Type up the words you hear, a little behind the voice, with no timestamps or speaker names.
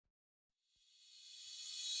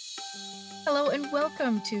Hello and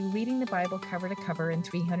welcome to Reading the Bible Cover to Cover in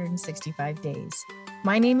 365 Days.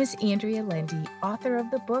 My name is Andrea Lendy, author of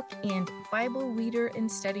the book and Bible reader and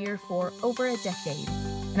studier for over a decade,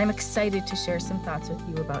 and I'm excited to share some thoughts with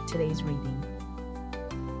you about today's reading.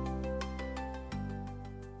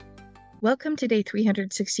 Welcome to day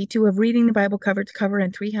 362 of Reading the Bible Cover to Cover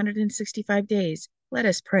in 365 Days. Let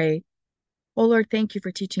us pray. Oh Lord, thank you for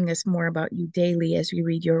teaching us more about you daily as we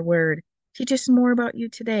read your word. Teach us more about you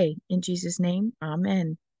today. In Jesus' name,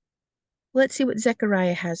 amen. Let's see what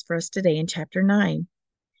Zechariah has for us today in chapter 9.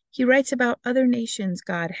 He writes about other nations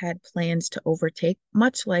God had plans to overtake,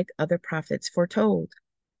 much like other prophets foretold.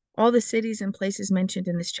 All the cities and places mentioned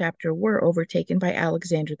in this chapter were overtaken by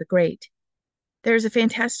Alexander the Great. There is a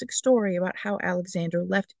fantastic story about how Alexander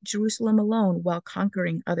left Jerusalem alone while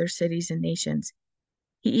conquering other cities and nations.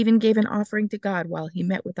 He even gave an offering to God while he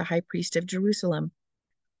met with the high priest of Jerusalem.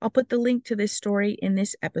 I'll put the link to this story in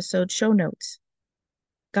this episode's show notes.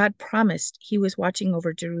 God promised he was watching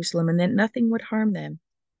over Jerusalem and that nothing would harm them.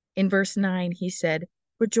 In verse 9, he said,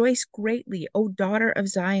 "Rejoice greatly, O daughter of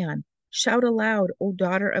Zion. Shout aloud, O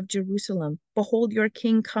daughter of Jerusalem. Behold, your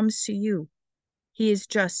king comes to you. He is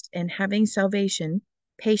just and having salvation,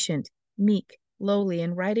 patient, meek, lowly,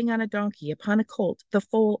 and riding on a donkey, upon a colt, the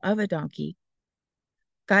foal of a donkey."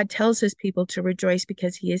 God tells his people to rejoice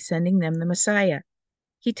because he is sending them the Messiah.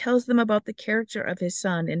 He tells them about the character of his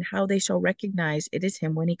son and how they shall recognize it is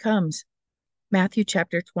him when he comes. Matthew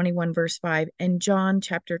chapter 21, verse 5, and John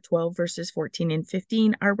chapter 12, verses 14 and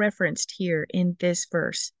 15 are referenced here in this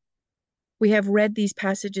verse. We have read these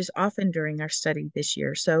passages often during our study this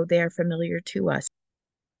year, so they are familiar to us.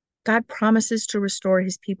 God promises to restore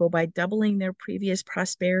his people by doubling their previous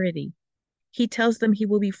prosperity. He tells them he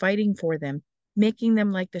will be fighting for them, making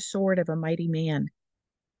them like the sword of a mighty man.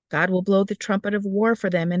 God will blow the trumpet of war for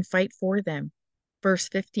them and fight for them. Verse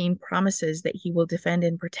 15 promises that he will defend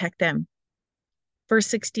and protect them. Verse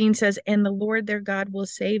 16 says, "And the Lord their God will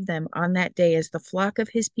save them on that day as the flock of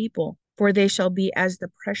his people, for they shall be as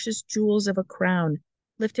the precious jewels of a crown,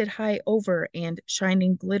 lifted high over and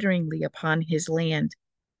shining glitteringly upon his land."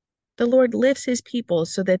 The Lord lifts his people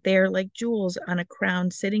so that they are like jewels on a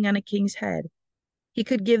crown sitting on a king's head. He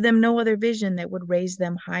could give them no other vision that would raise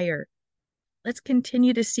them higher. Let's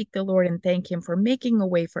continue to seek the Lord and thank him for making a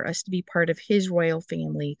way for us to be part of his royal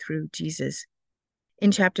family through Jesus.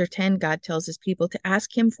 In chapter 10, God tells his people to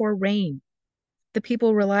ask him for rain. The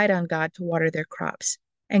people relied on God to water their crops,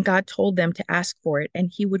 and God told them to ask for it,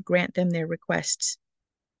 and he would grant them their requests.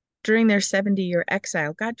 During their 70-year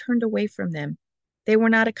exile, God turned away from them. They were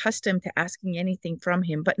not accustomed to asking anything from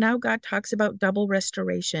him, but now God talks about double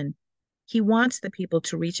restoration. He wants the people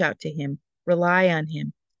to reach out to him, rely on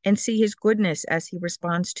him, and see his goodness as he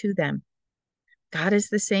responds to them. God is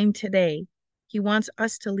the same today. He wants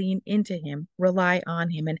us to lean into him, rely on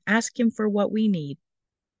him, and ask him for what we need.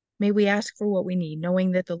 May we ask for what we need,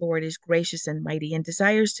 knowing that the Lord is gracious and mighty and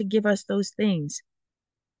desires to give us those things.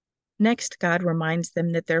 Next, God reminds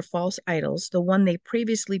them that their false idols, the one they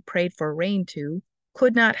previously prayed for rain to,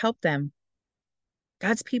 could not help them.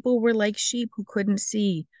 God's people were like sheep who couldn't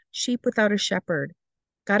see, sheep without a shepherd.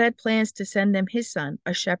 God had plans to send them his son,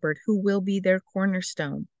 a shepherd, who will be their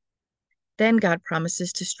cornerstone. Then God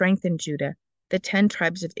promises to strengthen Judah, the 10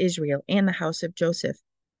 tribes of Israel, and the house of Joseph.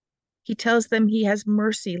 He tells them he has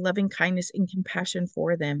mercy, loving kindness, and compassion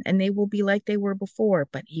for them, and they will be like they were before,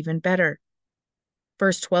 but even better.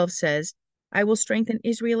 Verse 12 says, "I will strengthen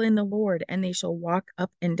Israel in the Lord, and they shall walk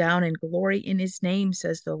up and down and glory in his name,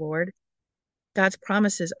 says the Lord." God's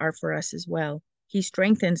promises are for us as well. He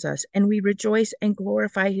strengthens us, and we rejoice and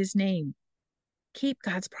glorify his name. Keep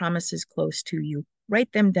God's promises close to you.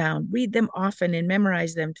 Write them down, read them often, and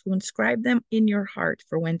memorize them to inscribe them in your heart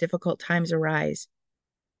for when difficult times arise.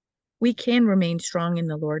 We can remain strong in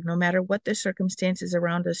the Lord no matter what the circumstances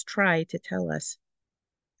around us try to tell us.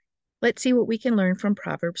 Let's see what we can learn from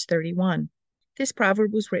Proverbs 31. This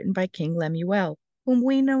proverb was written by King Lemuel, whom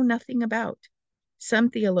we know nothing about.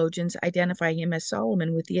 Some theologians identify him as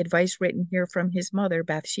Solomon with the advice written here from his mother,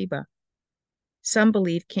 Bathsheba. Some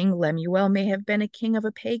believe King Lemuel may have been a king of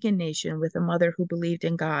a pagan nation with a mother who believed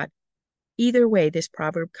in God. Either way, this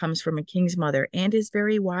proverb comes from a king's mother and is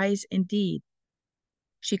very wise indeed.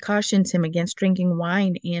 She cautions him against drinking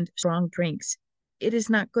wine and strong drinks. It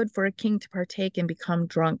is not good for a king to partake and become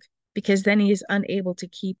drunk, because then he is unable to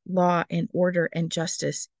keep law and order and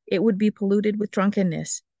justice. It would be polluted with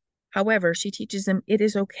drunkenness. However, she teaches him it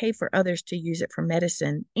is okay for others to use it for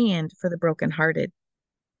medicine and for the brokenhearted.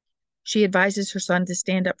 She advises her son to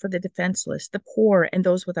stand up for the defenseless, the poor, and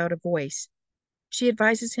those without a voice. She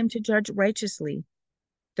advises him to judge righteously.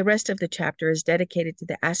 The rest of the chapter is dedicated to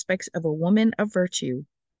the aspects of a woman of virtue.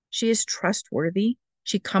 She is trustworthy.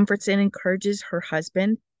 She comforts and encourages her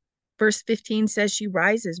husband. Verse 15 says she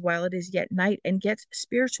rises while it is yet night and gets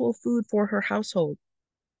spiritual food for her household.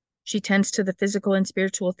 She tends to the physical and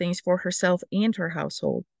spiritual things for herself and her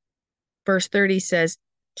household. Verse 30 says,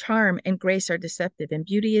 charm and grace are deceptive, and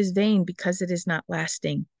beauty is vain because it is not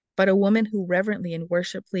lasting. But a woman who reverently and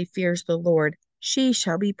worshipfully fears the Lord, she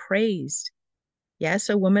shall be praised. Yes,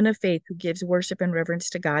 a woman of faith who gives worship and reverence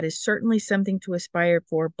to God is certainly something to aspire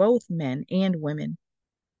for both men and women.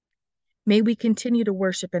 May we continue to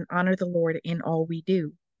worship and honor the Lord in all we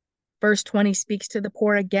do. Verse 20 speaks to the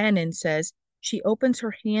poor again and says, she opens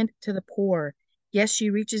her hand to the poor. Yes,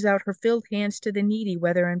 she reaches out her filled hands to the needy,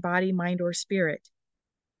 whether in body, mind, or spirit.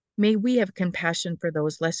 May we have compassion for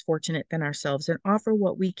those less fortunate than ourselves and offer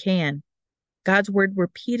what we can. God's word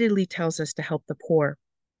repeatedly tells us to help the poor.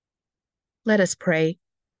 Let us pray.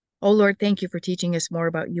 Oh Lord, thank you for teaching us more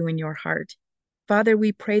about you and your heart. Father,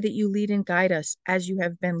 we pray that you lead and guide us as you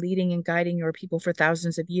have been leading and guiding your people for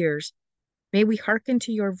thousands of years. May we hearken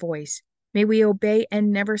to your voice. May we obey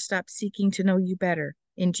and never stop seeking to know you better.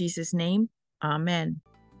 In Jesus' name, amen.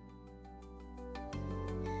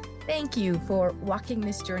 Thank you for walking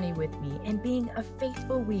this journey with me and being a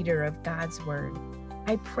faithful reader of God's word.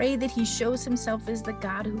 I pray that he shows himself as the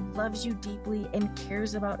God who loves you deeply and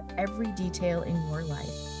cares about every detail in your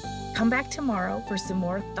life. Come back tomorrow for some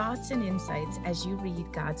more thoughts and insights as you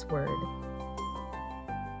read God's word.